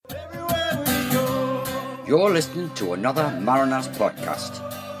You're listening to another Mariners podcast,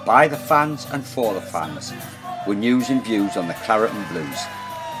 by the fans and for the fans, with news and views on the Claret and Blues.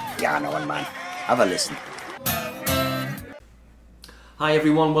 Yeah, I know one, man. Have a listen. Hi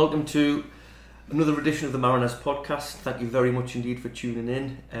everyone, welcome to another edition of the Mariners podcast. Thank you very much indeed for tuning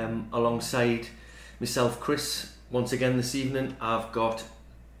in. Alongside myself, Chris, once again this evening, I've got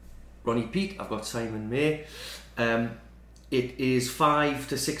Ronnie Pete, I've got Simon May. It is 5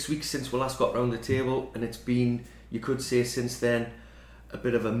 to 6 weeks since we last got round the table, and it's been, you could say since then, a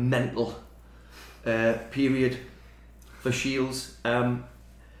bit of a mental period for Shields.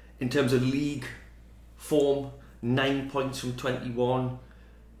 In terms of league form, 9 points from 21,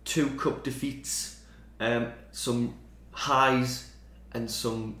 2 cup defeats, some highs and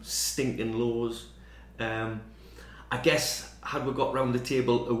some stinking lows. I guess had we got round the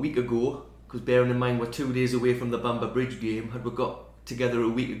table a week ago, because bearing in mind we're 2 days away from the Bamber Bridge game, had we got together a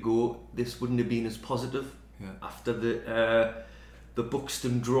week ago, this wouldn't have been as positive after the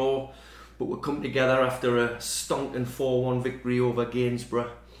Buxton draw. But we're come together after a stonking 4-1 victory over Gainsborough,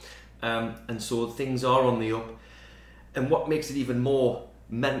 and so things are on the up. And what makes it even more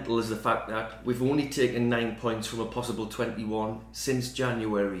mental is the fact that we've only taken 9 points from a possible 21 since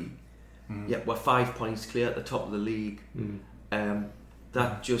January, yet we're 5 points clear at the top of the league.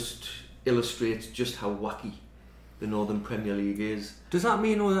 That just illustrates just how wacky the Northern Premier League is. Does that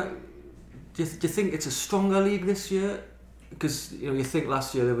mean that do you think it's a stronger league this year? Because you think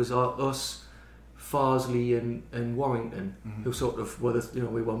last year there was us, Farsley and Warrington, who sort of were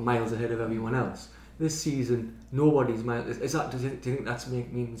we were miles ahead of everyone else. This season, nobody's miles. Is that? Do you think that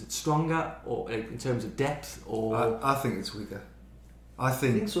means it's stronger, or in terms of depth, or? I think it's weaker. I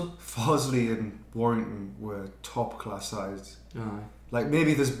think so. Farsley and Warrington were top class sides. Aye. Like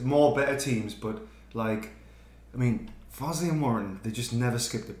maybe there's more better teams, but Farsley and Warrington, they just never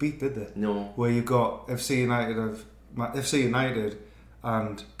skipped a beat, did they? No. Where you got FC United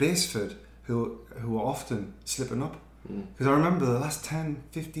and Baseford, who are often slipping up. Because I remember the last 10,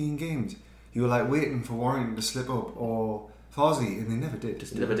 15 games, you were like waiting for Warrington to slip up or Farsley, and they never did.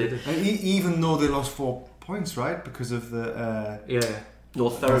 Just never did. And even though they lost 4 points, right, because of the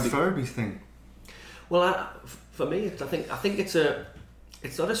North Ferriby thing. Well, for me, I think it's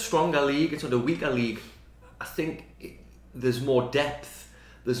not a stronger league, it's not a weaker league. I think there's more depth,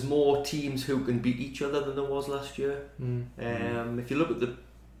 there's more teams who can beat each other than there was last year. If you look at the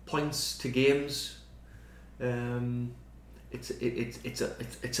points to games, it's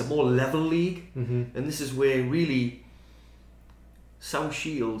a more level league, and this is where really South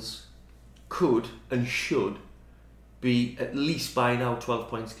Shields could and should be at least by now 12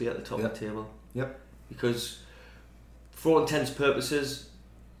 points clear at the top of the table. Yep. Because for all intents and purposes,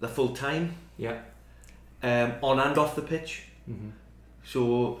 they're full time. Yeah. On and off the pitch.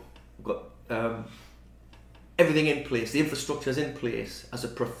 So we've got everything in place. The infrastructure is in place as a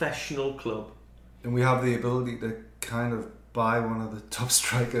professional club. And we have the ability to kind of buy one of the top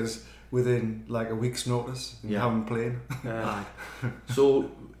strikers within like a week's notice and have him playing.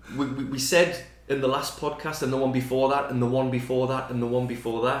 So we said in the last podcast and the one before that and the one before that and the one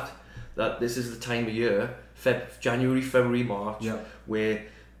before that this is the time of year, January, February, March, where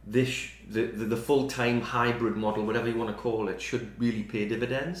the full-time hybrid model, whatever you want to call it, should really pay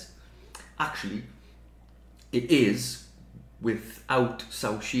dividends. Actually, it is without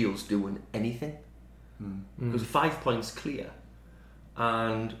South Shields doing anything. Because 5 points clear.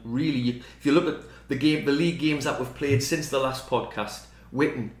 And really, if you look at the league games that we've played since the last podcast,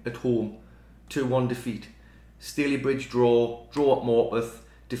 Witton at home, 2-1 defeat. Stalybridge draw at Morpeth,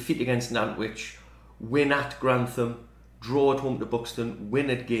 defeat against Nantwich, win at Grantham, draw at home to Buxton, win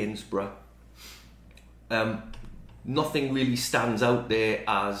at Gainsborough. Nothing really stands out there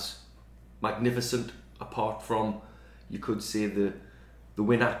as magnificent, apart from, you could say, the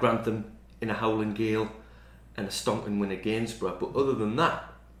win at Grantham in a howling gale and a stonking win at Gainsborough. But other than that,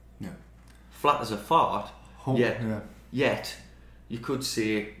 flat as a fart, yet you could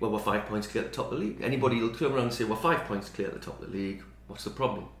say, well, we're 5 points clear at the top of the league. Anybody will turn around and say, we're 5 points clear at the top of the league. What's the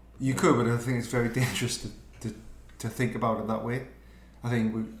problem? You could, but I think it's very dangerous to think about it that way. I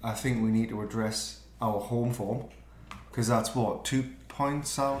think we need to address our home form, because that's what, 2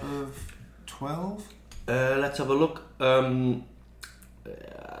 points out of 12. Let's have a look. One.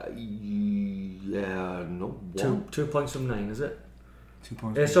 2 points from 9, is it? 2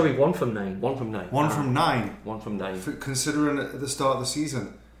 points. Sorry, 1 from 9. 1 from 9. 1 from 9. 1 from 9. Considering at the start of the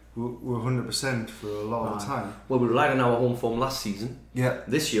season, we're 100% for a lot of the time. Well, we relied on our home form last season. Yeah.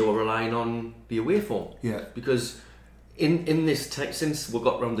 This year we're relying on the away form. Yeah. Because in this since we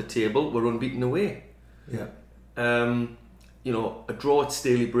got round the table, we're unbeaten away. Yeah. a draw at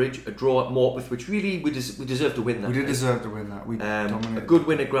Staley Bridge, a draw at Morpeth, which really we deserve to win that. We did deserve to win that. We dominated. A good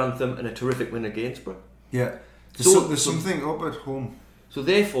win at Grantham and a terrific win at Gainsborough. Yeah. There's something up at home. So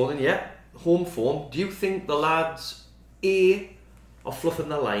therefore, then, home form. Do you think the lads, A, are fluffing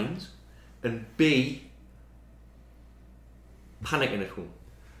their lines, and B, panicking at home?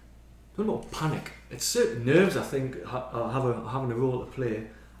 I don't know about panic. It's certain nerves, I think, are having a role to play.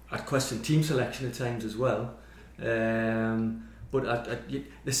 I'd question team selection at times as well. But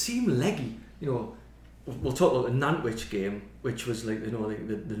they seem leggy. We'll talk about the Nantwich game, which was like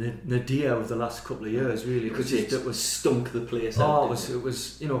the nadir of the last couple of years, really. Because it was stunk the place out. Oh, it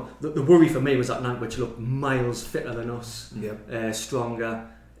was the worry for me was that Nantwich looked miles fitter than us, stronger,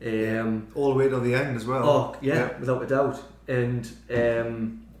 all the way to the end as well. Oh yeah, without a doubt. And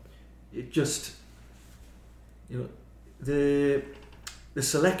it just the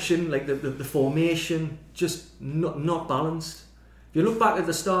selection, like the formation, just not balanced. If you look back at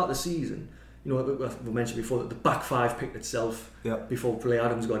the start of the season, we mentioned before that the back five picked itself before Blair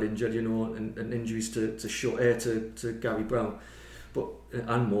Adams got injured, and injuries to Gary Brown,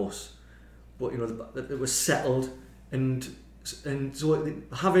 and Morse. But it was settled, and so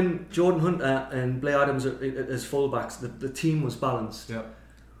having Jordan Hunter and Blair Adams as fullbacks, the team was balanced. Yeah.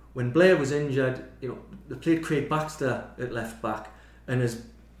 When Blair was injured, they played Craig Baxter at left back, and as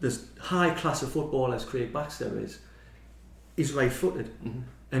high class of football as Craig Baxter is, he's right-footed. Mm-hmm.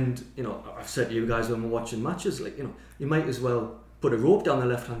 And I've said to you guys when we're watching matches, like you might as well put a rope down the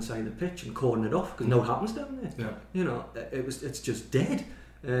left-hand side of the pitch and cordon it off, because no happens down there. Yeah. It's just dead.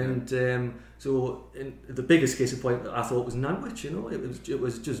 And so the biggest case of point that I thought was Nantwich. It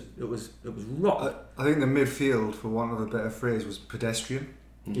was rock. I think the midfield, for want of a better phrase, was pedestrian.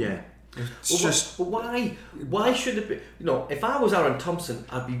 Yeah. But why should it be? If I was Aaron Thompson,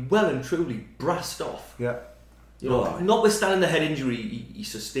 I'd be well and truly brassed off. Yeah. Notwithstanding the head injury he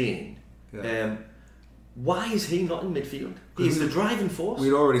sustained, Yeah. why is he not in midfield? He's the driving force.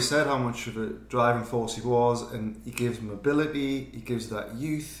 We'd already said how much of a driving force he was, and he gives mobility, he gives that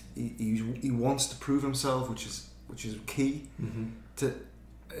youth, he wants to prove himself, which is key. Mm-hmm.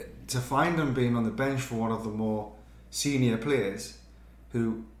 To find him being on the bench for one of the more senior players,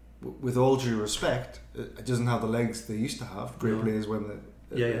 who, with all due respect, doesn't have the legs they used to have, great players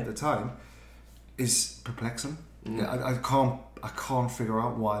at the time, is perplexing. I can't figure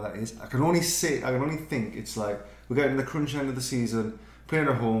out why that is. I can only think it's like we're getting the crunch end of the season, playing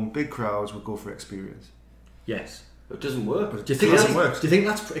at home, big crowds, we'll go for experience. Yes. It doesn't work. Do you think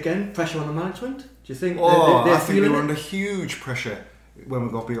that's again pressure on the management? Do you think? I think they were under huge pressure when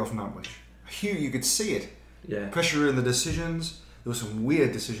we got beat off Nantwich. You could see it. Yeah. Pressure in the decisions. There were some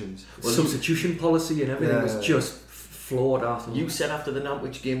weird decisions. Substitution policy and everything was just flawed after. You said after the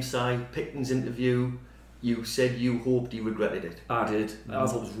Nantwich game, Si, Picton's interview, you said you hoped he regretted it. I did. I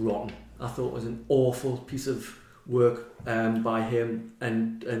thought it was rotten. I thought it was an awful piece of work by him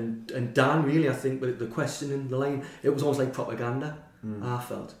and Dan. Really, I think with the questioning, the line, it was almost like propaganda. I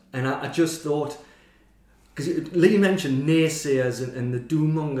felt, and I just thought, because Lee mentioned naysayers and the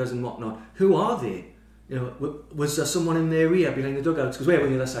doommongers and whatnot. Who are they? Was there someone in their ear behind the dugouts? Because we're on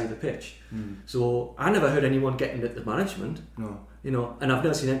the other side of the pitch. So I never heard anyone getting at the management. No. And I've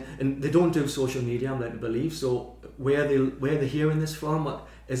never seen it. And they don't do social media, I'm led to believe. So where they hearing this from?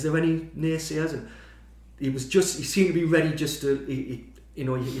 Is there any naysayers? And he seemed to be ready just to, he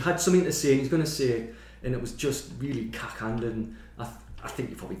had something to say and he's going to say it. And it was just really cack-handed. And I think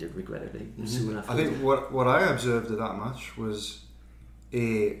he probably did regret it soon after. I think what I observed at that match was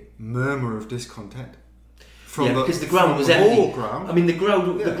a murmur of discontent. Because the ground was empty. Whole ground. I mean, the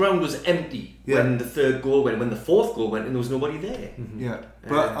ground was empty when the third goal went, when the fourth goal went, and there was nobody there. Yeah,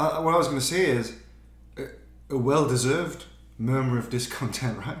 but what I was going to say is a well-deserved murmur of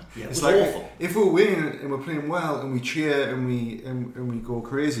discontent, right? Yeah, it's like awful. If we're winning and we're playing well and we cheer and we go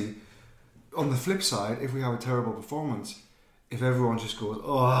crazy. On the flip side, if we have a terrible performance, if everyone just goes,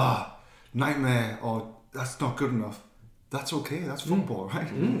 nightmare, or that's not good enough, that's okay. That's football, right?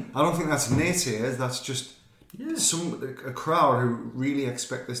 I don't think that's naysayers. That's just a crowd who really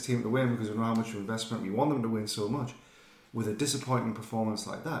expect this team to win because we know how much investment we want them to win so much. With a disappointing performance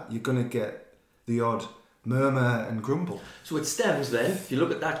like that, you're going to get the odd murmur and grumble. So it stems then, if you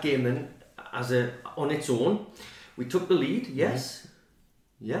look at that game then, on its own, we took the lead, yes.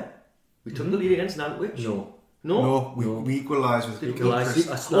 Yeah. We took the lead against Nantwich. No, we equalised with Gilchrist.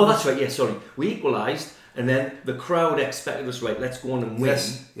 That's right, yes, sorry. We equalised, and then the crowd expected us, right, let's go on and win.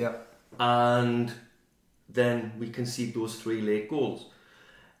 Yes, yeah. And then we conceded those 3 late goals.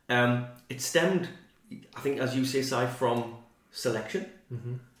 It stemmed, I think, as you say, Si, from selection.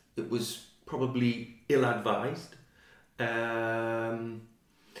 It was probably ill-advised.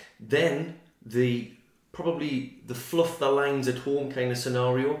 Then probably the fluff the lines at home kind of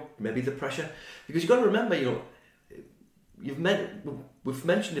scenario, maybe the pressure, because you've got to remember, we've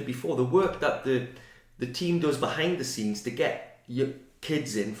mentioned it before, the work that the team does behind the scenes to get your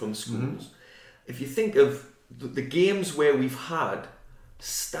kids in from schools. If you think of the games where we've had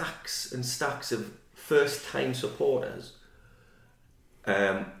stacks and stacks of first time supporters, we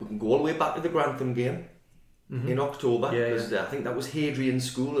can go all the way back to the Grantham game in October, because I think that was Hadrian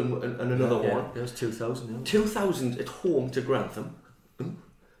School and another one. It was 2000. 2000 at home to Grantham.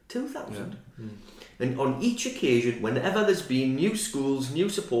 2000. And on each occasion, whenever there's been new schools, new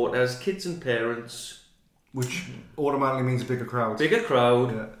supporters, kids and parents, which automatically means a bigger crowd.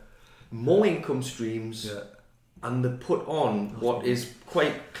 More income streams, and they put on what is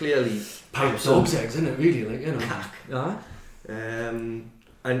quite clearly pipe dogs eggs, isn't it? Really,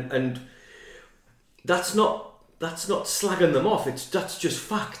 and that's not slagging them off. That's just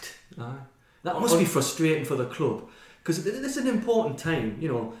fact. That must be frustrating for the club, because this is an important time.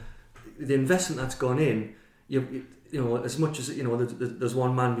 The investment that's gone in. As much as there's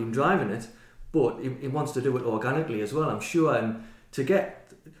one man been driving it, but he wants to do it organically as well, I'm sure, and to get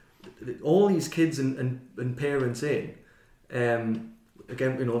all these kids and parents in.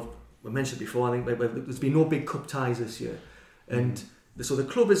 Again, we mentioned before, I think there's been no big cup ties this year, and so the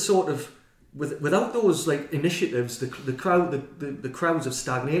club is sort of without those initiatives, the crowds have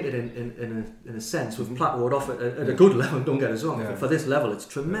stagnated in a sense. We've plateaued off at a good level. Don't get us wrong. For this level, it's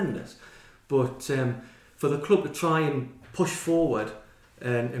tremendous, but for the club to try and push forward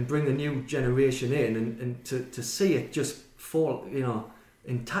and bring the new generation in and to see it just fall,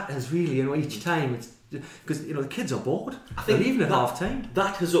 in tatters really, each time, it's because the kids are bored. I think even at half time,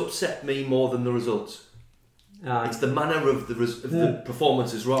 that has upset me more than the results. It's the manner of the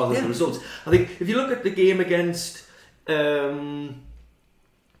performances rather than the results. I think if you look at the game against Buxton,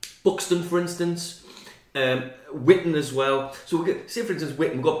 for instance, Witton as well. So say for instance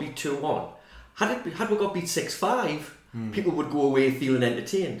Witton got beat 2-1. Had we got beat 6-5, people would go away feeling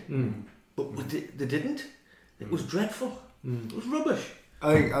entertained. But they didn't. It was dreadful. It was rubbish.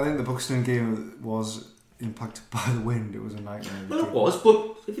 I think the Buxton game was impacted by the wind. It was a nightmare. Well, it was,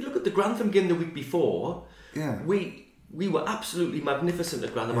 but if you look at the Grantham game the week before, we were absolutely magnificent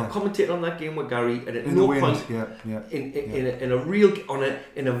at Grantham. I commentated on that game with Gary, and at no point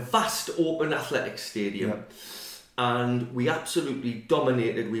in a vast open athletic stadium, and we absolutely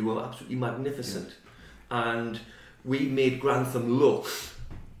dominated. We were absolutely magnificent, and we made Grantham look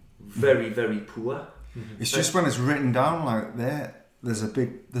very, very poor. It's just when it's written down like that. There's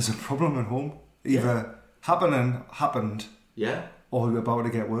a problem at home. Either happened, or we're about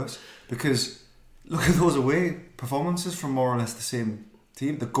to get worse. Because look at those away performances from more or less the same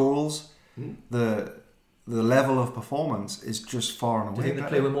team. The goals, the level of performance is just far and away. Do you think they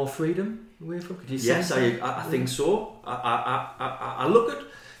play with more freedom away from? Yes, I think so. I look at,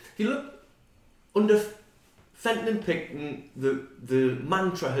 if you look under Fenton and Picton, the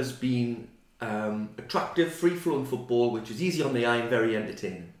mantra has been attractive, free-flowing football, which is easy on the eye and very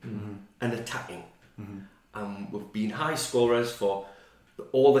entertaining, and attacking. We've been high scorers for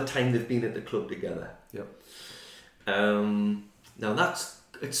all the time they've been at the club together. Now that's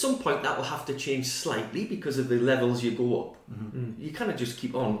at some point that will have to change slightly because of the levels you go up. You kind of just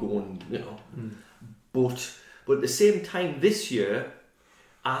keep on going, But at the same time, this year,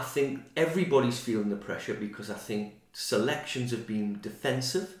 I think everybody's feeling the pressure because I think selections have been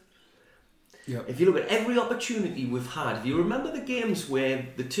defensive. If you look at every opportunity we've had, if you remember the games where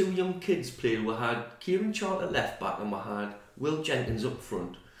the two young kids played, we had Kieran Charlton at left back and we had Will Jenkins up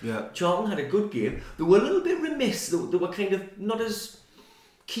front. Charlton had a good game. They were a little bit remiss. They were kind of not as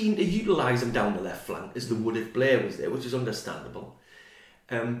keen to utilise him down the left flank as they would if Blair was there, which is understandable.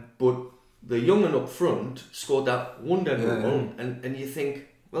 But the young one up front scored that wonder goal, and you think,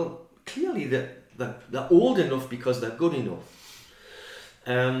 well, clearly they're old enough because they're good enough.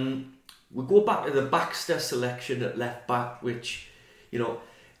 We go back to the Baxter selection at left back, which,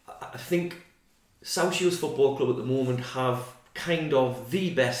 I think South Shields Football Club at the moment have kind of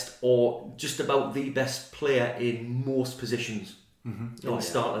the best or just about the best player in most positions in the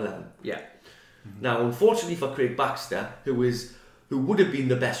start 11. Now, unfortunately for Craig Baxter, who would have been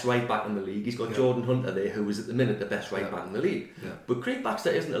the best right back in the league, he's got Jordan Hunter there, who is at the minute the best right back in the league. But Craig Baxter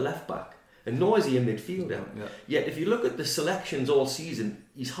isn't a left back. And nor is he a midfielder. Yet if you look at the selections all season,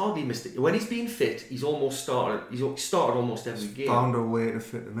 he's hardly missed it. When he's been fit, he's started almost every game. Found a way to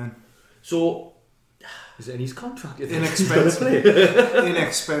fit him in. So is it in his contract? Inexpensive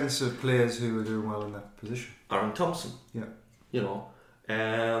players who are doing well in that position. Aaron Thompson.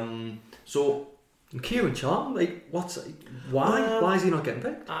 So And Kieran Charlton, like, why is he not getting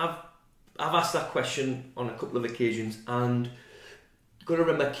picked? I've asked that question on a couple of occasions, and you've got to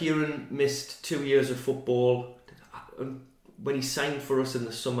remember Kieran missed 2 years of football. When he signed for us in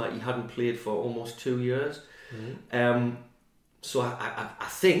the summer, he hadn't played for almost 2 years. So I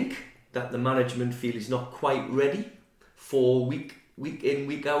think that the management feel he's not quite ready for week in,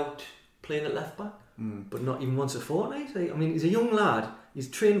 week out playing at left back. But not even once a fortnight. I mean, he's a young lad. He's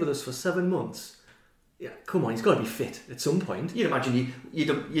trained with us for 7 months. Yeah, come on, he's got to be fit at some point. You'd imagine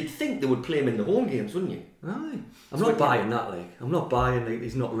you'd think they would play him in the home games, wouldn't you? Aye. I'm not buying that. I'm not buying that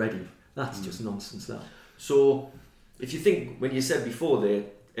he's not ready. That's just nonsense. That. So, if you think when you said before there,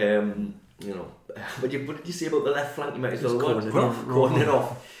 what did you say about the left flank? You might as well cordon it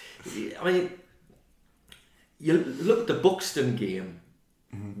off. I mean, you look at the Buxton game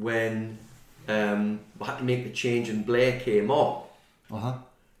when we had to make the change and Blair came on.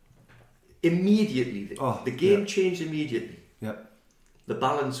 Immediately, the game changed immediately. Yeah. The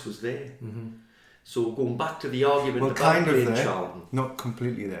balance was there. So going back to the argument about kind of playing there, Charlton, not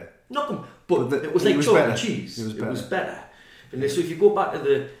completely there. But it was like chalk and cheese. It was better. And so if you go back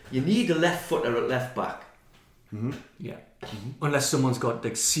to you need a left footer at left back. Yeah. Unless someone's got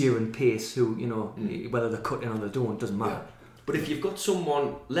like searing pace, who whether they're cut in or they don't, doesn't matter. Yeah. But if you've got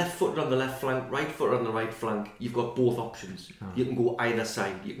someone left footed on the left flank, right footed on the right flank, you've got both options. You can go either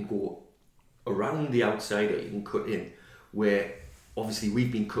side. You can go around the outside, or you can cut in. Where obviously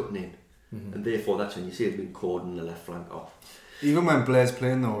we've been cutting in, and therefore that's when you see they've been cordoning the left flank off. Even when Blair's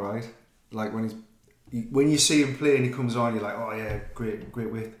playing though, right? Like when you see him play and he comes on, you're like, oh yeah, great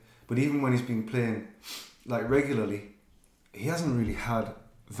width. But even when he's been playing like regularly, he hasn't really had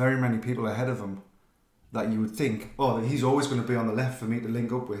very many people ahead of him that you would think, oh, he's always going to be on the left for me to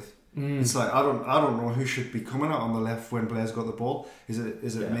link up with. It's like I don't know who should be coming out on the left when Blair's got the ball. Is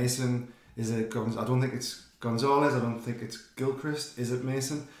it Mason? Is it I don't think it's Gonzalez. I don't think it's Gilchrist. Is it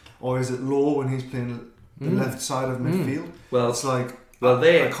Mason? Or is it Lowe when he's playing the left side of midfield? Well, it's like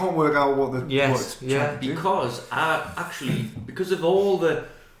I can't work out what the because because of all the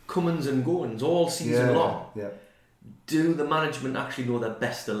comings and goings all season long. Yeah. Do the management actually know their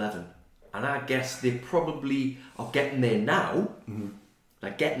best 11? And I guess they probably are getting there now.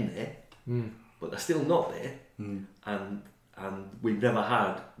 They're getting there, but they're still not there. And we've never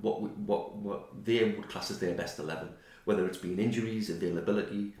had what they would class as their best 11, whether it's been injuries,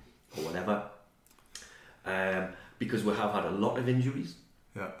 availability, or whatever. Because we have had a lot of injuries.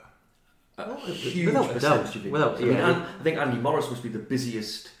 Yeah. A huge percentage of injuries. I think Andy Morris must be the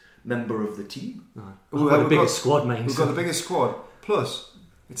busiest member of the team. We've got the biggest squad, mate. We've got the biggest squad. Plus,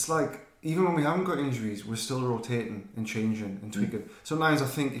 it's like, even when we haven't got injuries, we're still rotating and changing and tweaking. Sometimes I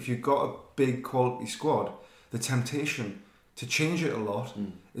think if you've got a big quality squad, the temptation to change it a lot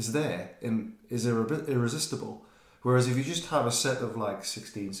is there and is irresistible. Whereas if you just have a set of like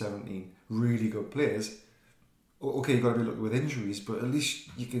 16, 17 really good players, okay, you've got to be looking with injuries, but at least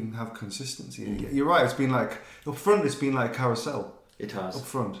you can have consistency. You're right, it's been like, up front it's been like carousel. It has. Up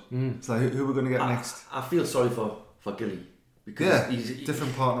front. It's like, who are we going to get next? I feel sorry for Gilly. Because he's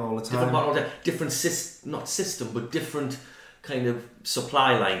different partner all the time. Different not system, but different kind of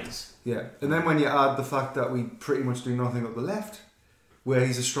supply lines. Yeah, and then when you add the fact that we pretty much do nothing up the left, where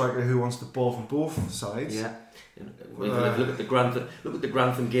he's a striker who wants the ball from both sides. Yeah. Look at the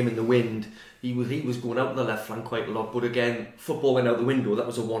Grantham game in the wind. He was going out on the left flank quite a lot, but again, football went out the window. That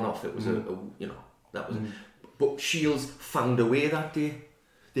was a one-off. It was But Shields found a way that day.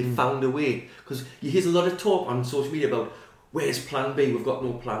 They found a way, because you hear a lot of talk on social media about where's Plan B? We've got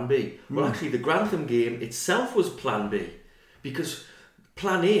no Plan B. Well, actually, the Grantham game itself was Plan B, because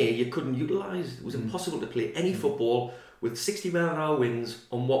Plan A you couldn't utilise. It was impossible to play any football with 60 mile an hour winds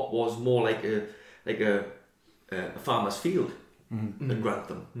on what was more like a farmer's field at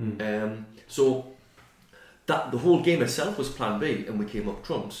Grantham. So that the whole game itself was Plan B, and we came up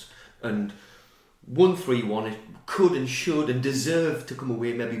trumps and won 3-1. It could and should and deserved to come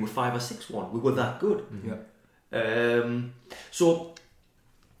away maybe with 5 or 6-1. We were that good. So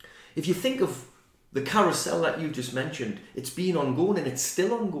if you think of the carousel that you just mentioned, it's been ongoing and it's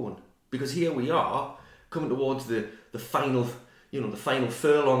still ongoing, because here we are coming towards the final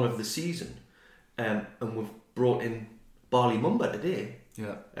furlong of the season, and we've brought in Barley Mumba today,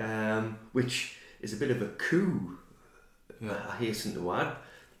 which is a bit of a coup. I hasten to add.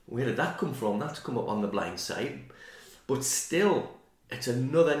 Where did that come from? That's come up on the blind side, but still, it's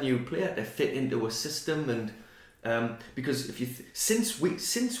another new player to fit into a system. And because if you since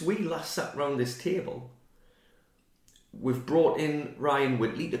we last sat round this table, we've brought in Ryan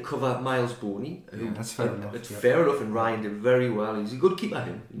Whitley to cover Miles Boney. That's fair enough. It's fair enough, and Ryan did very well. He's a good keeper.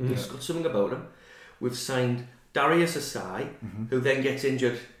 He's got something about him. we've signed Darius Asai, who then gets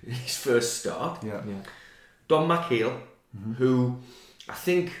injured in his first start. Yeah. Don McHale, who I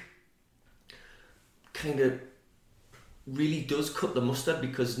think kind of really does cut the mustard,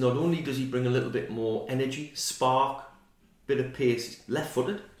 because not only does he bring a little bit more energy, spark, bit of pace,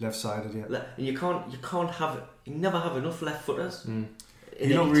 left-footed, Left-sided, yeah. and you never have enough left-footers.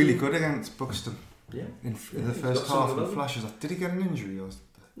 He looked really good against Buxton. Yeah. In the first half, in flashes. Did he get an injury? Or?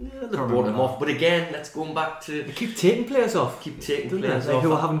 Yeah, they brought him off. But again, that's going back to... They keep taking players off. Keep taking players off.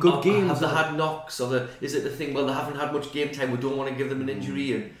 Who are having good games. Have they had knocks? Is it the thing, well, they haven't had much game time, we don't want to give them an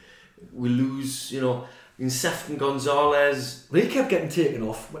injury, and we lose, in Sefton Gonzalez. They kept getting taken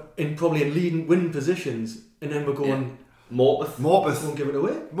off in leading winning positions, and then we're going... Yeah. Morpeth. Won't give it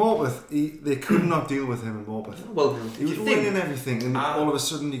away. Morpeth, they could not deal with him in Morpeth. Well, he was winning everything, and all of a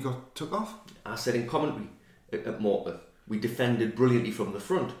sudden he got took off. I said in commentary at Morpeth, we defended brilliantly from the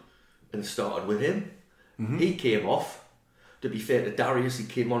front and started with him. He came off. To be fair to Darius, he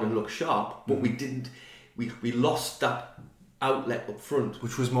came on and looked sharp, but we didn't. We lost that outlet up front,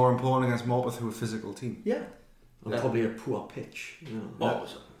 which was more important against Morpeth, who were a physical team. Yeah, and probably a poor pitch. It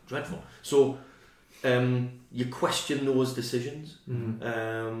was dreadful. So. You question those decisions.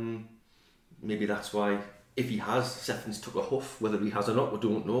 Maybe that's why, if he has, Sefton's took a huff. Whether he has or not, we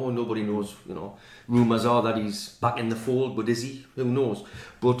don't know. Nobody knows. Rumours are that he's back in the fold, but is he? Who knows?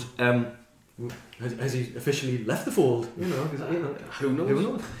 But has he officially left the fold? Who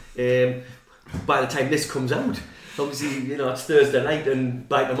knows? By the time this comes out, obviously, it's Thursday night, and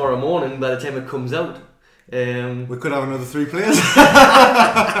by tomorrow morning, by the time it comes out, we could have another 3 players.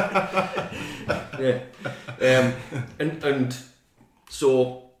 Yeah, and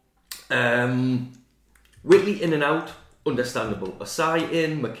so Whitley in and out, understandable. Asai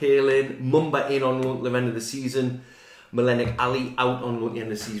in, McHale in, Mumba in on loan at the end of the season, Melenik Ali out on loan at the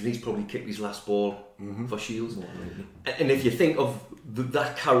end of the season. He's probably kicked his last ball for Shields. And if you think of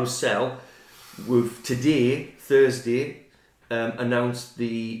that carousel, we've today, Thursday, announced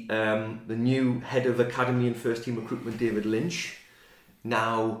the new head of academy and first team recruitment, David Lynch.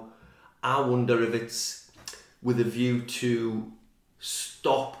 Now, I wonder if it's with a view to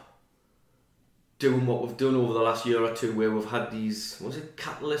stop doing what we've done over the last year or two, where we've had these,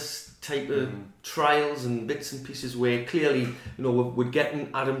 catalyst type of trials and bits and pieces, where clearly, we're getting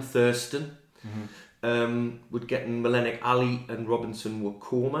Adam Thurston, we're getting Melenik Ali and Robinson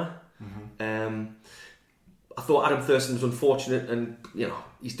Wakoma. I thought Adam Thurston was unfortunate, and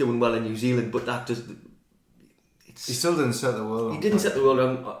he's doing well in New Zealand, but that just... He still didn't set the world on. He didn't set the world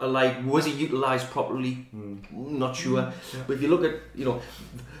on. Was he utilised properly? Not sure. But if you look at,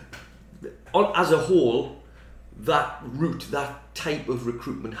 as a whole, that route, that type of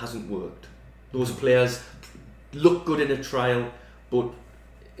recruitment hasn't worked. Those players look good in a trial, but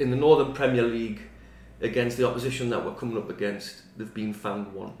in the Northern Premier League, against the opposition that we're coming up against, they've been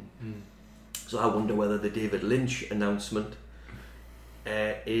found wanting. So I wonder whether the David Lynch announcement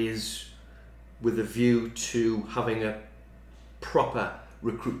is with a view to having a proper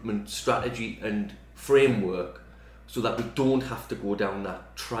recruitment strategy and framework, so that we don't have to go down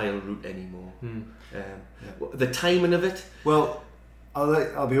that trial route anymore. The timing of it. Well,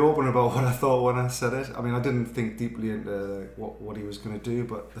 I'll be open about what I thought when I said it. I mean, I didn't think deeply into what he was going to do,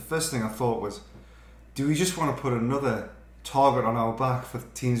 but the first thing I thought was, do we just want to put another target on our back for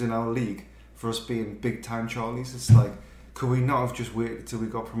teams in our league for us being big time Charlies? It's like, could we not have just waited till we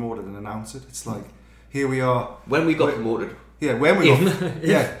got promoted and announced it? It's like, here we are. When we got promoted. Yeah, when we got...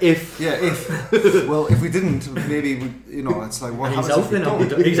 If. Well, if we didn't, maybe we, it's like, what happens if we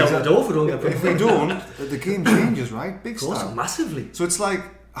don't? He's out the door for don't. If we don't, the game changes, right? Big style. Massively. So it's like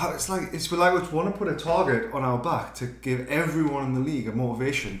we want to put a target on our back to give everyone in the league a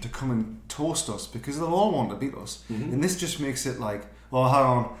motivation to come and toast us, because they'll all want to beat us. And this just makes it like, well, hang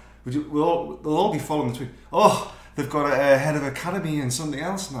on, they'll all be following the tweet. Oh, they've got a head of academy and something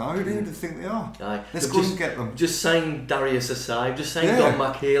else now. Who do you think they are? Aye. Let's go and get them. Just sign Darius Asai, just sign Don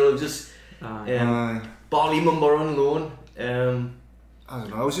McHale, just Barley Mumba on loan. I don't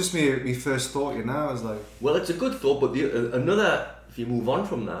know. It was just my first thought. I was like, well, it's a good thought, but another. If you move on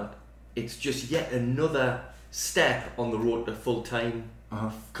from that, it's just yet another step on the road to full time,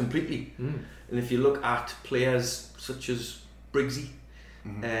 completely. And if you look at players such as Briggsy,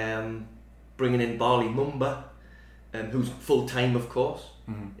 bringing in Barley Mumba, who's full time, of course,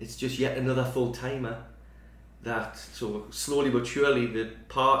 it's just yet another full timer. That so slowly but surely the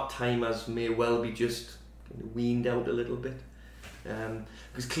part timers may well be just kind of weaned out a little bit,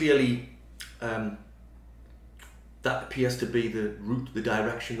 because clearly. That appears to be the route, the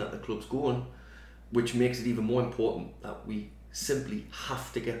direction that the club's going, which makes it even more important that we simply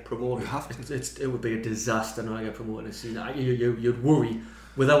have to get promoted. You have to. It would be a disaster not to get promoted this season. You'd worry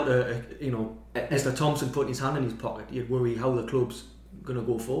without Mr. Thompson putting his hand in his pocket. You'd worry how the club's going to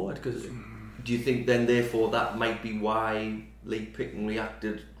go forward. Because do you think then, therefore, that might be why Lee Picken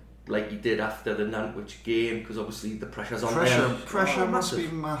reacted like he did after the Nantwich game? Because obviously the pressure's on them. Pressure must be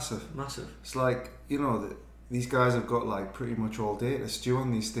massive. Massive. It's like, these guys have got like pretty much all day to stew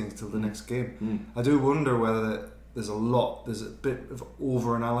on these things till the next game. I do wonder whether there's a bit of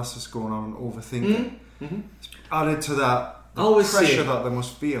over-analysis going on and overthinking. Added to that, the pressure that they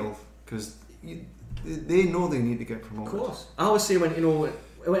must feel, because they know they need to get promoted. Of course. I always say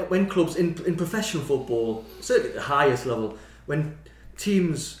when clubs in professional football, certainly at the highest level, when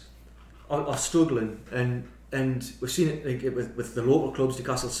teams are struggling and we've seen it with the local clubs,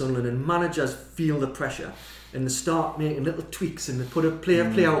 Newcastle, Sunderland, and managers feel the pressure and they start making little tweaks and they put a player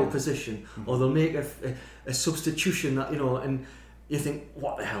out of position, or they'll make a substitution that and you think,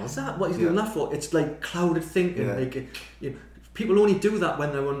 what the hell is that? What are you doing that for? It's like clouded thinking. Yeah. People only do that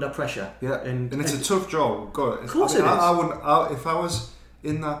when they're under pressure. Yeah, and it's a tough job. God, of course it is. If I was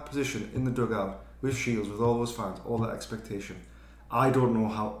in that position in the dugout with Shields, with all those fans, all that expectation, I don't know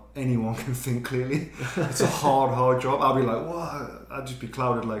how anyone can think clearly. It's a hard job. I'd be like, what? I'd just be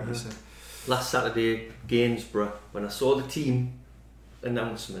clouded, like you said. Last Saturday, Gainsborough, when I saw the team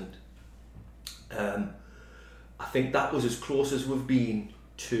announcement, I think that was as close as we've been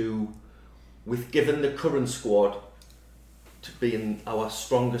to, with given the current squad, to being our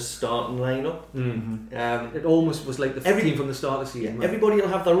strongest starting lineup. It almost was like the team from the start of the season. Everybody will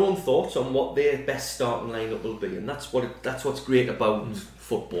have their own thoughts on what their best starting lineup will be, and that's what's great about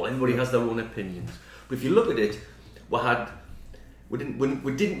football. Everybody has their own opinions. But if you look at it, we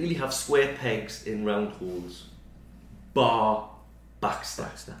didn't really have square pegs in round holes, bar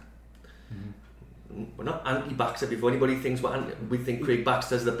Baxter. We're not anti-Baxter. Before anybody thinks we think Craig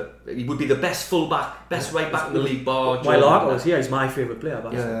Baxter's he would be the best full-back, best right-back in the league, bar While Argos, he's my favourite player.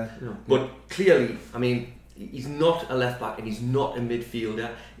 But clearly, I mean, he's not a left-back and he's not a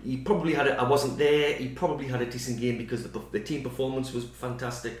midfielder. He probably I wasn't there, he probably had a decent game because the team performance was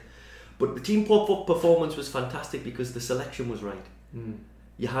fantastic. But the team performance was fantastic because the selection was right.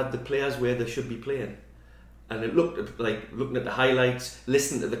 You had the players where they should be playing. And it looked like, looking at the highlights,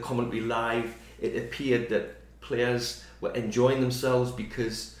 listening to the commentary live, it appeared that players were enjoying themselves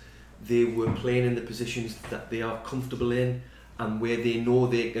because they were playing in the positions that they are comfortable in and where they know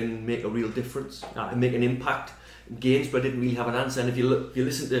they can make a real difference and make an impact. Gainsborough didn't really have an answer, and if you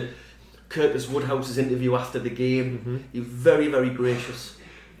listen to Curtis Woodhouse's interview after the game, he was very, very gracious,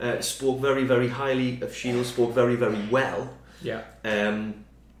 spoke very, very highly of Shields, spoke very, very well,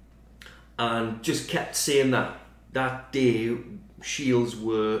 and just kept saying that day Shields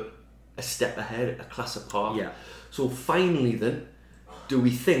were a step ahead, a class apart. So finally then, do we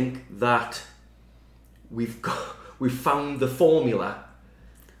think that we've found the formula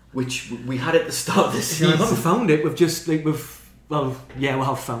which we had at the start of the season? We haven't found it, we have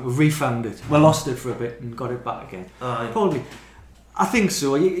found, we've refound it. We lost it for a bit and got it back again. Probably. I think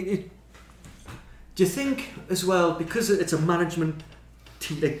so. Do you think as well, because it's a management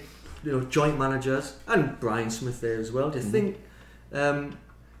team, joint managers, and Brian Smith there as well, do you think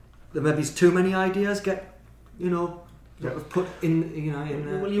there maybe too many ideas get put in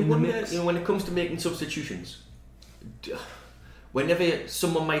well, you wonder, mix? When it comes to making substitutions, whenever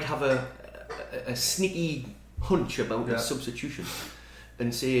someone might have a sneaky hunch about a substitution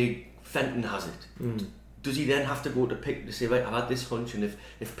and say Fenton has it, does he then have to go to Picken to say, right, I've had this hunch, and if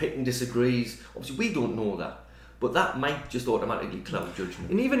Picken disagrees, obviously we don't know that, but that might just automatically cloud judgment.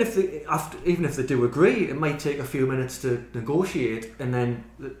 And even if they do agree, it might take a few minutes to negotiate, and then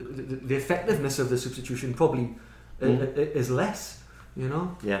the effectiveness of the substitution probably is less,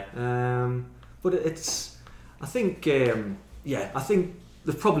 but it's, I think they've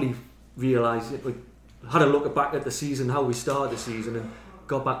probably realised it. We had a look back at the season, how we started the season, and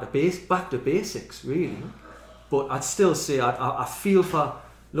got back to basics really. But I'd still say I feel for,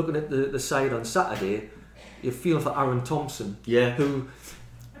 looking at the side on Saturday, you feel for Aaron Thompson, who,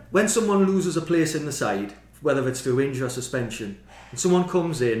 when someone loses a place in the side, whether it's through injury or suspension, and someone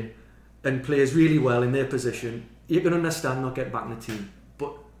comes in and plays really well in their position, you can understand not getting back in the team.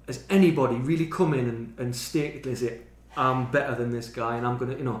 But has anybody really come in and state and say, I'm better than this guy and I'm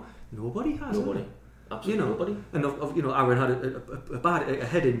going to, nobody has. Nobody. Absolutely nobody. And Aaron had a bad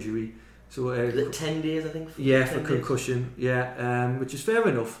head injury. So is it 10 days, I think? For concussion. Which is fair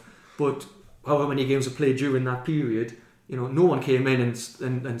enough. But however many games were played during that period, no one came in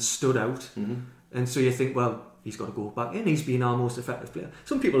and stood out. And so you think, well, he's got to go back in. He's been our most effective player.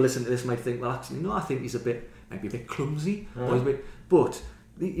 Some people listening to this might think, well, actually, no, I think he's a bit maybe a bit clumsy, or he's a bit, but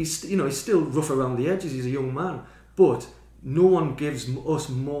he's still rough around the edges. He's a young man, but no one gives us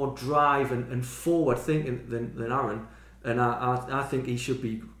more drive and forward thinking than Aaron, and I think he should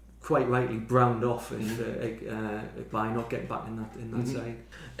be quite rightly browned off by not getting back in that side.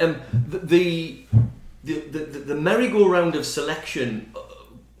 The merry-go-round of selection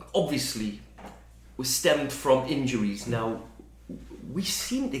obviously was stemmed from injuries. Now we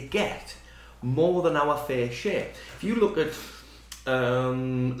seem to get more than our fair share. If you look at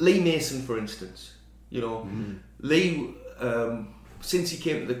Lee Mason, for instance, Lee, since he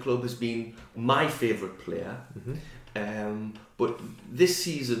came to the club, has been my favourite player. But this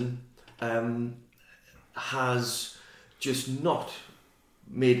season has just not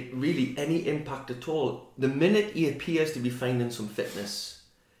made really any impact at all. The minute he appears to be finding some fitness,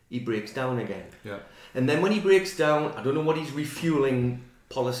 he breaks down again. Yeah. And then when he breaks down, I don't know what his refuelling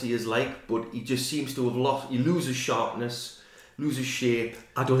policy is like, but he just seems to have lost. He loses sharpness, loses shape.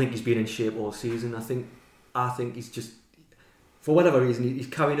 I don't think he's been in shape all season. I think he's just, for whatever reason, he's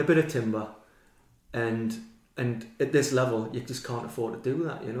carrying a bit of timber, and at this level, you just can't afford to do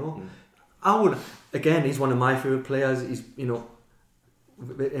that. He's one of my favourite players. He's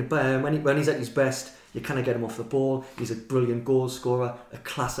when he's at his best, you kind of get him off the ball. He's a brilliant goal scorer, a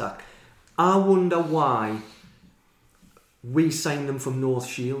class act. I wonder why we signed him from North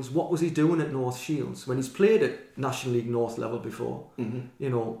Shields. What was he doing at North Shields when he's played at National League North level before?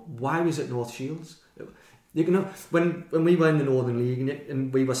 Why was it North Shields? When we were in the Northern League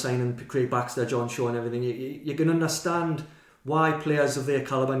and we were signing Craig Baxter, John Shaw and everything, you can understand why players of their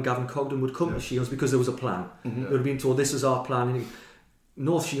calibre and Gavin Cogden would come to Shields, because there was a plan. They would have been told, this is our plan.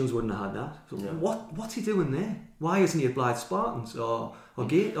 North Shields wouldn't have had that. So what's he doing there? Why isn't he at Blythe Spartans or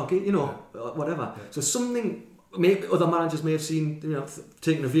Gate, whatever? Yeah. So something other managers may have seen,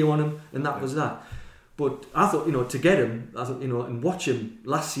 taken a view on him, and that was that. But I thought, to get him, and watch him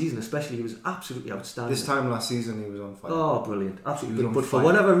last season especially, he was absolutely outstanding. This time last season he was on fire. Oh, brilliant. Absolutely. But for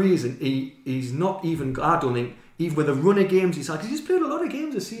whatever reason, he's not even, I don't think, even with the run of games he's had, because he's played a lot of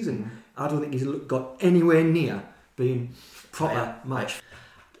games this season, I don't think he's got anywhere near being proper match.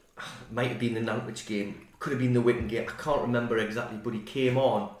 Might have been the Nantwich game, could have been the Wigan game, I can't remember exactly, but he came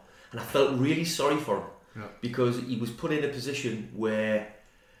on and I felt really sorry for him because he was put in a position where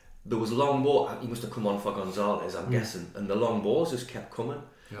there was long ball. He must have come on for Gonzalez, I'm guessing, and the long balls just kept coming,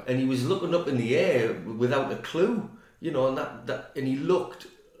 and he was looking up in the air without a clue, and that and he looked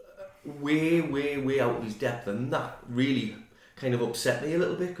way out of his depth, and that really kind of upset me a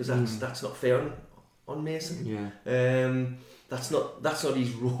little bit, because that's not fair on Mason. That's not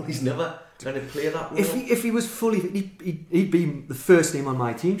his role. He's never going to play that role. If he was fully fit, he'd be the first name on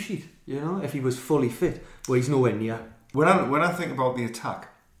my team sheet. If he was fully fit, but he's nowhere near. When I think about the attack,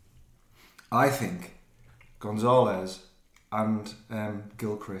 I think Gonzalez and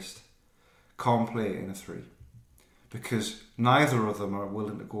Gilchrist can't play in a 3 because neither of them are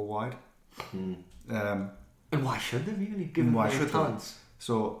willing to go wide. And why should they really, given their talents?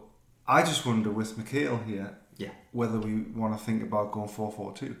 So I just wonder with McHale here whether we want to think about going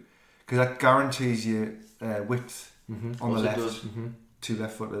 4-4-2, because that guarantees you width on the left, 2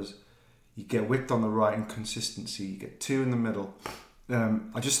 left footers. You get width on the right and consistency. You get 2 in the middle.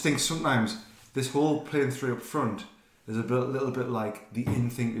 I just think sometimes this whole playing 3 up front is a little bit like the in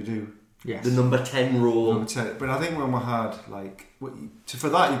thing to do. Yes. The number 10 role. Number 10. But I think when we had for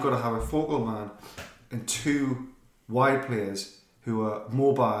that you've got to have a focal man and 2 wide players who are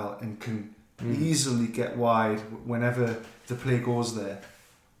mobile and can easily get wide whenever the play goes there.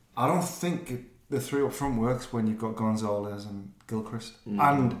 I don't think the 3 up front works when you've got Gonzalez and Gilchrist.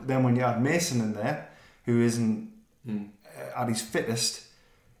 And then when you add Mason in there, who isn't at his fittest,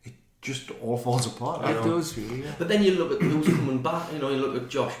 it just all falls apart. It does, really. Yeah. But then you look at who's coming back. You look at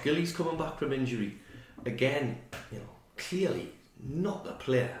Josh Gillies coming back from injury. Again, clearly not the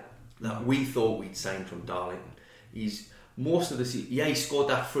player that we thought we'd signed from Darlington. He's most of the season. Yeah, he scored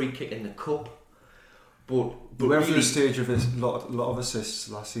that free kick in the cup. But we went through the stage of his lot of assists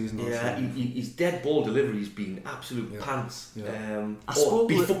last season. Yeah, his dead ball delivery's been absolute pants. Yeah.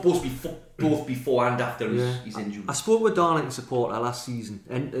 Both before and after his injury. I spoke with Darlington supporter last season,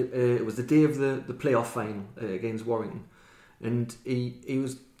 and it was the day of the playoff final against Warrington, and he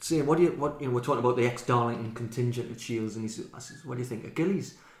was saying, we're talking about the ex-Darlington contingent at Shields, and I says, what do you think of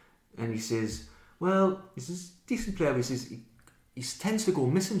Gillies? And he says, well, he's a decent player. He says he tends to go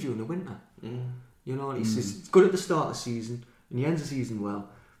missing during the winter. And he says it's good at the start of the season and he ends the season well.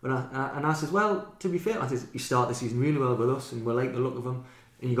 But I says, well, to be fair, I says he started the season really well with us and we like the look of him.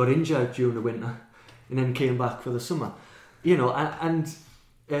 And he got injured during the winter and then came back for the summer, and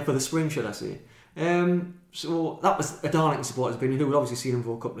for the spring, should I say? So that was a Darlington supporter's opinion, who had obviously seen him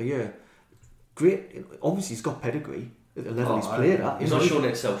for a couple of years. Great, obviously he's got pedigree at the level he's played at. He's not shown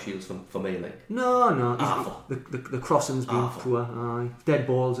it South Shields for me, like. No. Awful. The crossing's been poor. Aye. Dead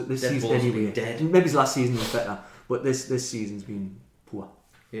balls this season balls anyway. dead. Maybe his last season was better, but this season's been poor.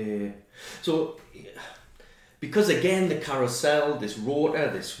 Yeah. So, because again the carousel, this rota,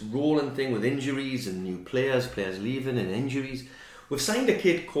 this rolling thing with injuries and new players leaving and injuries, we've signed a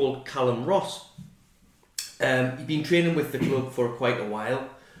kid called Callum Ross. He'd been training with the club for quite a while,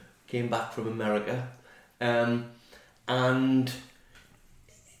 came back from America, and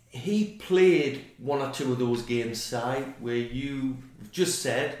he played one or two of those games side where you just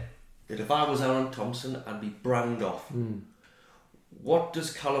said that if I was Aaron Thompson, I'd be brand off. What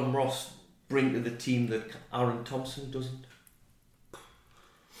does Callum Ross bring to the team that Aaron Thompson doesn't?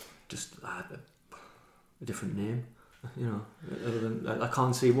 Just a different name, you know. Other than, I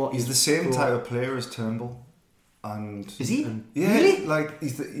can't see what he's the same type of player as Turnbull, and is he? Yeah, really? Like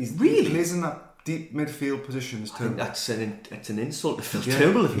he's really? He plays in that deep midfield position as Turnbull. That's an insult to Phil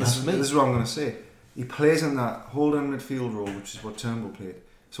Turnbull, if you ask me. This is what I'm going to say. He plays in that holding midfield role, which is what Turnbull played.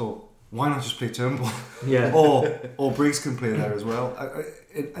 So why not just play Turnbull? Yeah. or Briggs can play there as well.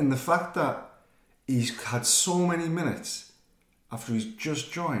 And the fact that he's had so many minutes after he's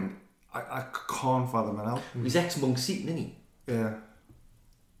just joined, I can't fathom it out. He's ex-Monk Seaton, isn't he?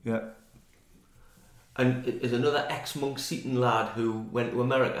 Yeah. And there's another ex-Monk Seaton lad who went to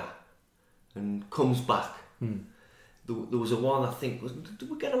America and comes back. There was a one, I think, did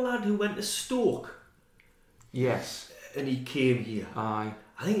we get a lad who went to Stoke? Yes. And he came here. Aye.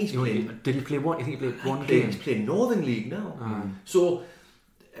 I think he's played... Did he play one? I think he played one game. game. He's playing Northern League now. So,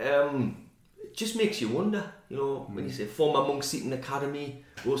 it just makes you wonder, you know, when you say former Monk Seaton Academy,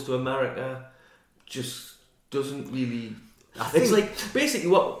 goes to America, just doesn't really... It's like, basically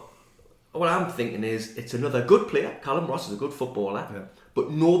what I'm thinking is, it's another good player. Callum Ross is a good footballer,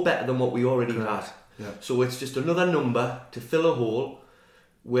 but no better than what we already had. Yeah. So it's just another number to fill a hole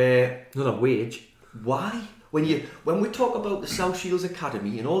where... Another wage. Why? When we talk about the South Shields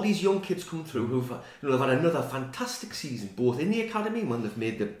Academy and all these young kids come through who've they've had another fantastic season, both in the academy and when they've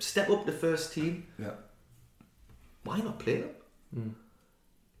made the step up the first team. Yeah. Why not play them?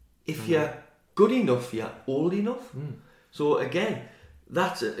 If you're good enough, you're old enough. So again,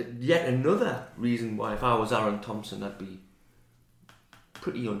 that's yet another reason why if I was Aaron Thompson, I'd be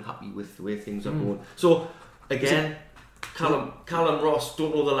pretty unhappy with the way things are going. So again, Callum Ross,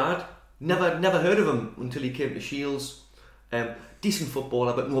 don't know the lad. Never heard of him until he came to Shields. Decent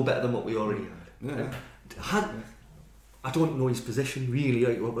footballer, but no better than what we already had. I don't know his position really,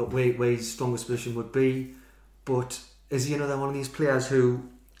 like where his strongest position would be, but is he another one of these players who,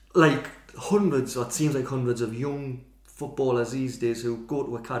 like hundreds, or it seems like hundreds of young footballers these days who go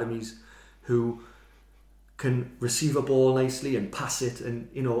to academies, who can receive a ball nicely and pass it, and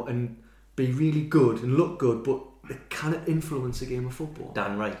you know, and be really good and look good, but it cannot influence a game of football.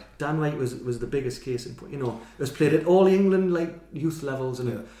 Dan Wright was the biggest case in point. You know, has played at all England like youth levels,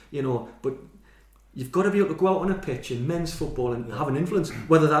 and you know, but you've got to be able to go out on a pitch in men's football and have an influence,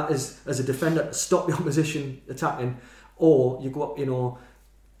 whether that is as a defender to stop the opposition attacking, or you go up, you know,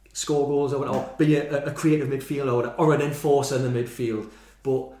 score goals or be a creative midfielder or an enforcer in the midfield.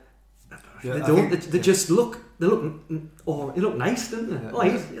 But they look nice, don't they?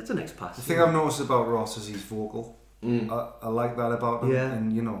 That's a next pass. The thing I've noticed about Ross is he's vocal. I like that about him,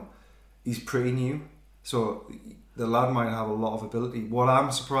 and you know, he's pretty new, so the lad might have a lot of ability. What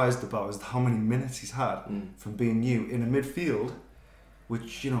I'm surprised about is how many minutes he's had from being new in a midfield,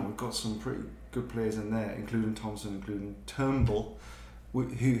 which, you know, we've got some pretty good players in there, including Thompson, including Turnbull,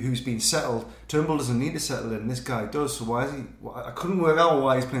 who's been settled. Turnbull doesn't need to settle in, this guy does, so why is he... I couldn't work out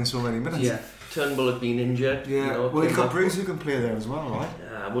why he's playing so many minutes. Yeah, Turnbull had been injured. Yeah, you know, well, you've got Briggs who can play there as well,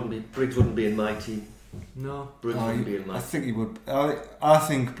 right? Briggs wouldn't be in my team. No. Briggs wouldn't be in my team. I think he would. I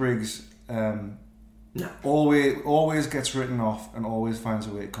think Briggs always gets written off and always finds a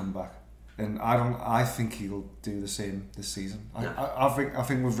way to come back. And I think he'll do the same this season. I think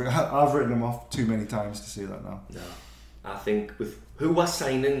I've written him off too many times to say that now. No, I think with who we're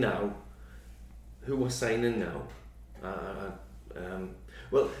signing now,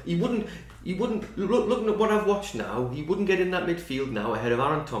 well, he wouldn't. Looking at what I've watched now, he wouldn't get in that midfield now ahead of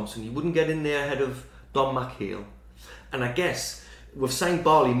Aaron Thompson. He wouldn't get in there ahead of Don McHale. And I guess we've signed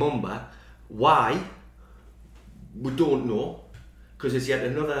Barley Mumba. Why? We don't know, because there's yet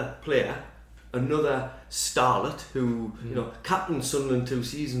another player, another starlet who, you know, captained Sunderland 2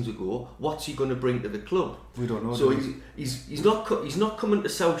 seasons ago. What's he going to bring to the club? We don't know. So he's not coming to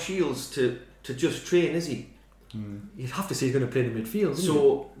South Shields to just train, is he? You'd have to say he's going to play in the midfield.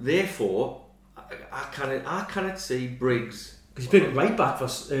 So therefore, I cannot see Briggs. Because he's playing right back for I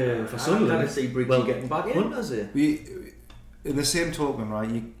Sunderland. cannot see Briggs getting back in. Hunt, has he? In the same token,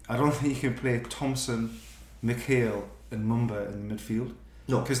 right? I don't think you can play Thompson, McHale, and Mumba in the midfield.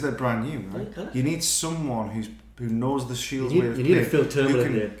 No, because they're brand new, right? You need someone who knows the Shields way of playing. You need a Phil Turnbull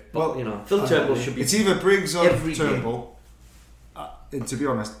in there. Well, Phil Turnbull should be. It's either Briggs or every Turnbull. And to be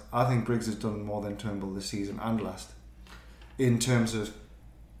honest, I think Briggs has done more than Turnbull this season and last, in terms of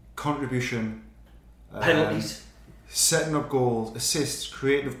contribution, penalties, setting up goals, assists,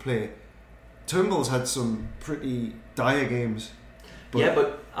 creative play. Turnbull's had some pretty dire games.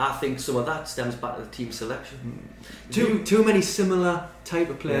 But I think some of that stems back to the team selection. Too many similar type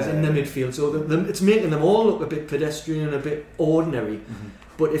of players in the midfield, so it's making them all look a bit pedestrian and a bit ordinary. Mm-hmm.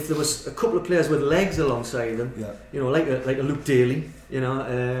 But if there was a couple of players with legs alongside them, like a Luke Daly,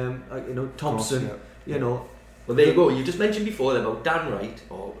 Thompson, Well, there you go. You just mentioned before about Dan Wright,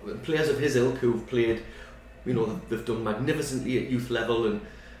 or players of his ilk who've played. They've done magnificently at youth level,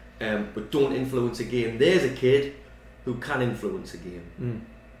 and but don't influence a game. There's a kid who can influence a game.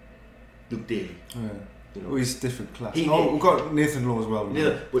 Luke Daly. He's different class. We've got Nathan Lowe as well.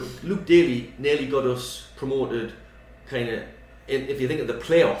 But Luke Daly nearly got us promoted, kind of. If you think of the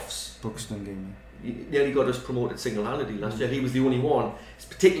playoffs, Buxton game. He nearly got us promoted single-handedly last year. He was the only one,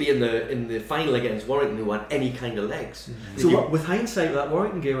 particularly in the final against Warrington, who had any kind of legs. So, with hindsight of that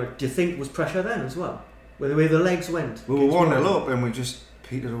Warrington game, do you think it was pressure then as well? With the way the legs went? We were 1-0 up and we just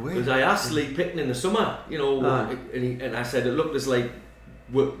petered away. Because I asked Lee Pitton in the summer, and I said it looked as like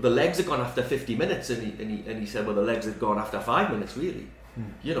the legs had gone after 50 minutes, and he said, well, the legs had gone after 5 minutes, really.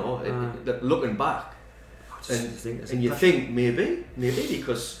 Looking back. And you think maybe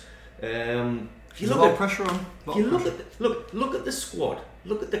because if you look at pressure on. Look at the squad.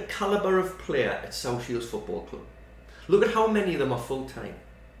 Look at the calibre of player at South Shields Football Club. Look at how many of them are full time.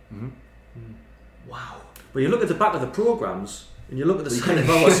 Mm-hmm. Wow. Well, you look at the back of the programmes and you look at the side of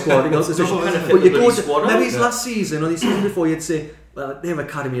our squad. Maybe last season or the season before, you'd say, well, they have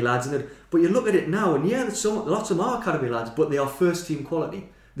academy lads in it. But you look at it now, and lots of them are academy lads, but they are first team quality.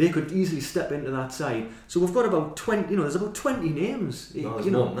 They could easily step into that side. So we've got about 20. There's about 20 names. More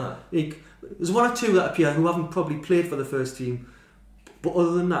than that. There's one or two that appear who haven't probably played for the first team, but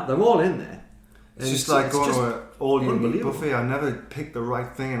other than that, they're all in there. It's just like going to an all-you-can-eat buffet. I never pick the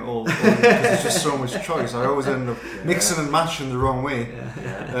right thing at all because there's just so much choice. I always end up mixing and matching the wrong way.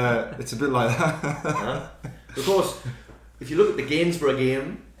 It's a bit like that. Of course, if you look at the Gainsborough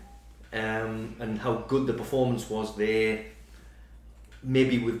game and how good the performance was there,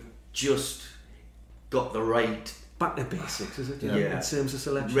 maybe we've just got the right back to basics, is it? Yeah. In terms of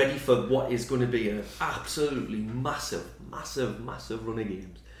selection, ready for what is going to be an absolutely massive run of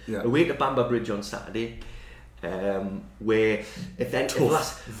games. Away to Bamber Bridge on Saturday, where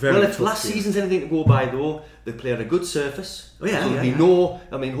if last season's anything to go by, though, they play on a good surface.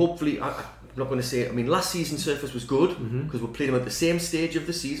 Hopefully, I'm not going to say. Last season's surface was good because we played them at the same stage of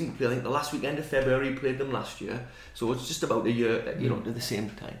the season. We played, I think, the last weekend of February. We played them last year, so it's just about a year, at the same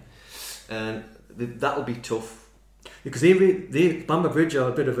time, and that'll be tough because Bamber Bridge are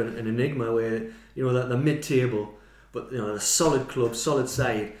a bit of an enigma where that they're mid-table, but a solid club, solid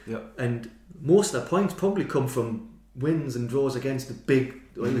side, and most of their points probably come from wins and draws against the big.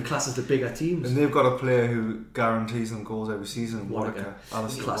 The classes the bigger teams, and they've got a player who guarantees them goals every season. Wadaker.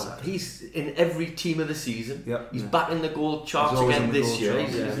 He's in every team of the season. He's back in the goal charts again this year.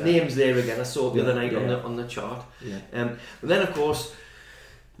 His name's there again. I saw it the other night on the chart. And then of course,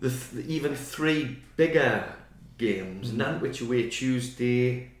 even three bigger games: Nantwich away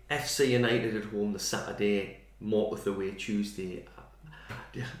Tuesday, FC United at home the Saturday, Morpeth away Tuesday.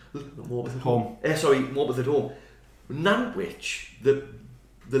 Morpeth at home. Morpeth at home. Nantwich,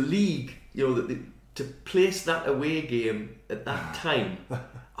 the league, to place that away game at that time,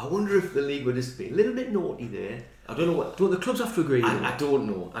 I wonder if the league would just be a little bit naughty there. I don't know what. Don't the clubs have to agree? I don't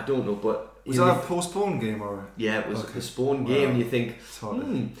know. But was that a postponed game or? Yeah, it was a postponed game. You think,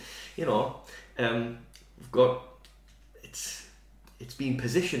 we've got it's been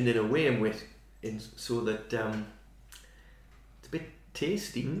positioned in a way so that it's a bit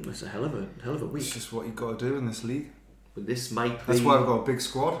tasty. It's a hell of a week. It's just what you've got to do in this league. But this might be. That's why we've got a big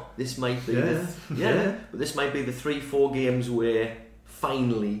squad. This might be. But this might be the 3-4 games where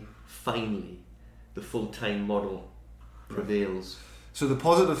finally, the full-time model prevails. So the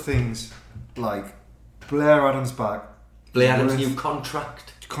positive things, like Blair Adams back. Blair Adams' new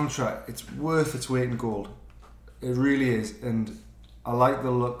contract. It's worth its weight in gold. It really is, and I like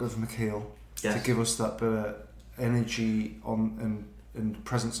the look of McHale to give us that bit of energy and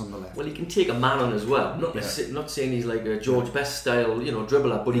presence on the left. Well, he can take a man on as well. Not saying he's like a George Best style,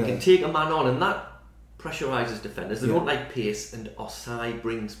 dribbler, but he can take a man on, and pressurises defenders. They don't like pace, and Osai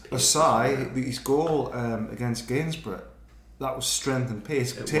brings pace. Osai, his goal against Gainsborough, that was strength and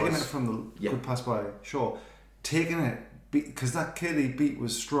pace. Taking it from the good pass by Shaw, taking it, because that kid he beat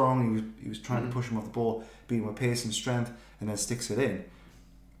was strong, he was trying to push him off the ball, beat him with pace and strength, and then sticks it in.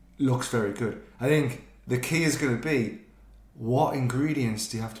 Looks very good. I think the key is going to be, what ingredients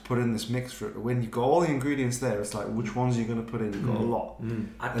do you have to put in this mix for it to win? You've got all the ingredients there, it's like, which ones are you going to put in? You've got a lot.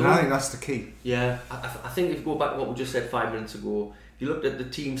 I think that's the key. Yeah, I think if you go back to what we just said 5 minutes ago, if you looked at the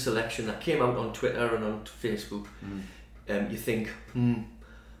team selection that came out on Twitter and on Facebook, you think,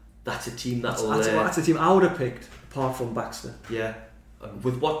 that's a team that's a team I would have picked, apart from Baxter. Yeah,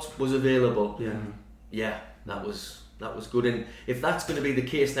 with what was available. Yeah, that was good. And if that's going to be the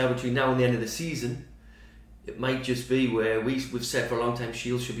case now between now and the end of the season, it might just be where we've said for a long time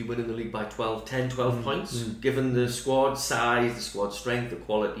Shields should be winning the league by 12 points, given the squad size, the squad strength, the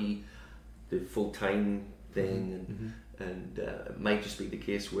quality, the full-time thing, and it might just be the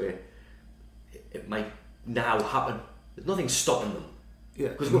case where it might now happen. There's nothing stopping them. Yeah,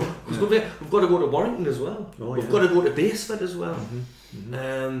 because we've got to go to Warrington as well. We've got to go to Baseford as well.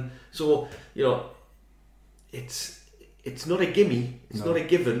 So it's not a gimme. It's not a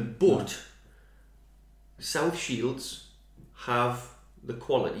given, but South Shields have the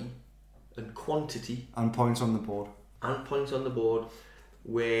quality and quantity and points on the board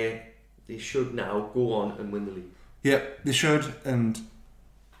where they should now go on and win the league. Yeah, they should, and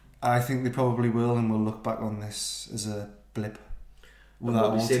I think they probably will, and we'll look back on this as a blip.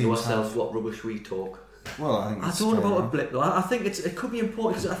 We'll say to ourselves, what rubbish we talk. Well, I don't know about a blip though. I think it could be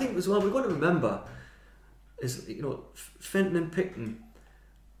important, because I think as well we've got to remember is, Fenton and Picton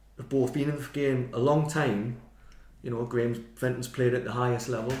have both been in the game a long time. Graham Fenton's played at the highest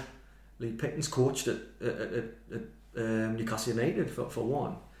level. Lee Picton's coached at Newcastle United for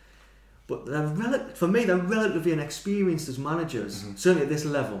one. But for me, they're relatively inexperienced as managers, certainly at this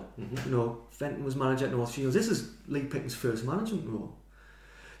level. Fenton was manager at North Shields. This is Lee Picton's first management role.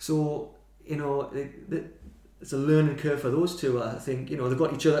 So, it's a learning curve for those two. I think, they've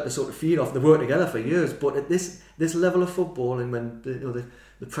got each other to sort of feed off. They've worked together for years, but at this level of football, and when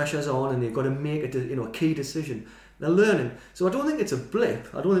the pressure's on and they've got to make a key decision, they're learning. So I don't think it's a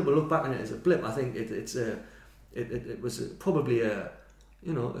blip. I don't think we'll look back on it as a blip. I think it was probably how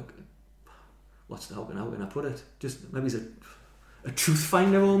can I put it? Just maybe it's a truth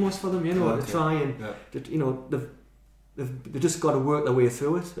finder almost for them, to try and they've just got to work their way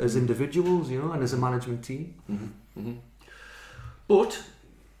through it as individuals, and as a management team. But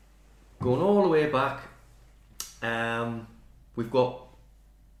going all the way back, we've got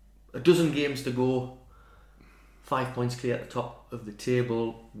a dozen games to go, 5 points clear at the top of the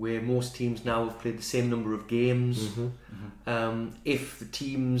table, where most teams now have played the same number of games. If the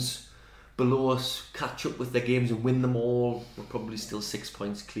teams below us catch up with their games and win them all, we're probably still 6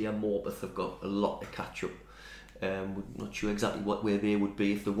 points clear. Morpeth have got a lot to catch up. We're not sure exactly where they would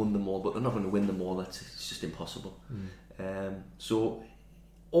be if they won them all, but they're not going to win them all. It's just impossible. So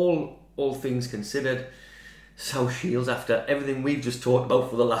all things considered, South Shields, after everything we've just talked about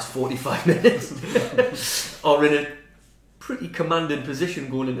for the last 45 minutes, are in a pretty commanding position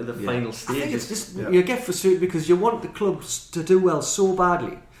going into the final stages. I think it's just you get frustrated because you want the clubs to do well so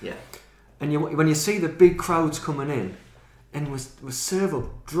badly. Yeah. And when you see the big crowds coming in, and we serve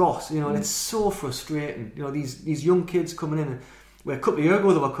up dross, and it's so frustrating. These young kids coming in, where a couple of years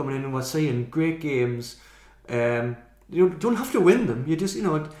ago they were coming in and we're seeing great games. You don't have to win them. You just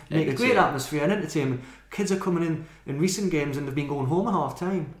make a great atmosphere and entertainment. Kids are coming in recent games and they've been going home at half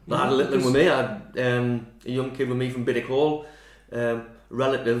time. I had a little one with me. I had a young kid with me from Biddick Hall,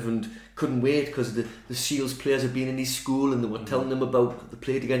 relative, and couldn't wait because the Shields players had been in his school and they were telling them about they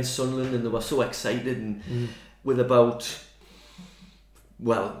played against Sunderland and they were so excited, and with about,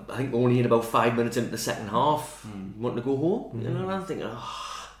 well, I think only in about 5 minutes into the second half, wanting to go home. And I'm thinking,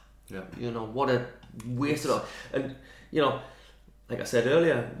 what a waste of it. And like I said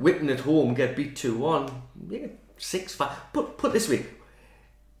earlier, Whitton at home get beat 2-1, 6-5. Put this way,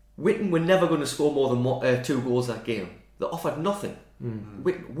 Whitton were never going to score more than 2 goals that game. They offered nothing.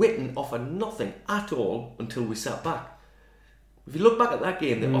 Whitton offered nothing at all until we sat back. If you look back at that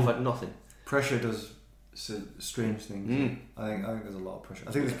game, they offered nothing. Pressure does strange things. I think there's a lot of pressure.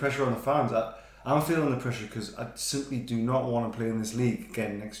 I think there's pressure on the fans. I'm feeling the pressure because I simply do not want to play in this league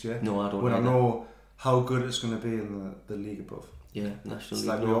again next year. No, I don't. When I know how good it's going to be in the league above. Yeah, national league.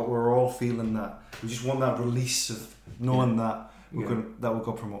 Like we're all feeling that. We just want that release of knowing that we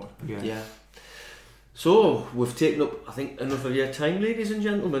got promoted. Yeah. So we've taken up, I think, enough of your time, ladies and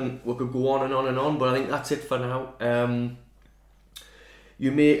gentlemen. We could go on and on and on, but I think that's it for now.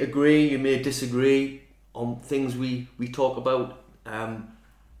 You may agree, you may disagree. on things we talk about. At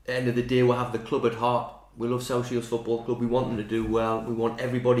the end of the day, we have the club at heart. We love South Shields Football Club. We want them to do well. We want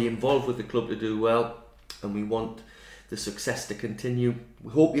everybody involved with the club to do well, and we want the success to continue.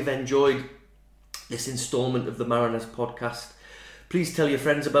 We hope you've enjoyed this instalment of the Mariners podcast. Please tell your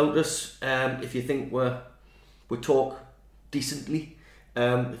friends about us. If you think we talk decently,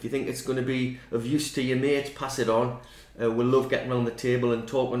 if you think it's going to be of use to your mates, pass it on. We love getting around the table and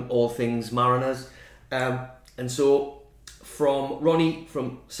talking all things Mariners. And so, from Ronnie,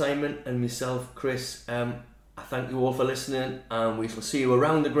 from Simon and myself, Chris, I thank you all for listening, and we shall see you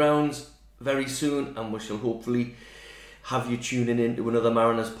around the grounds very soon, and we shall hopefully have you tuning in to another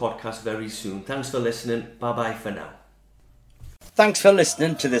Mariners podcast very soon. Thanks for listening. Bye bye for now. Thanks for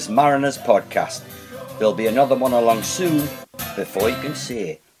listening to this Mariners podcast. There'll be another one along soon before you can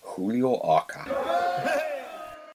say Julio Arca.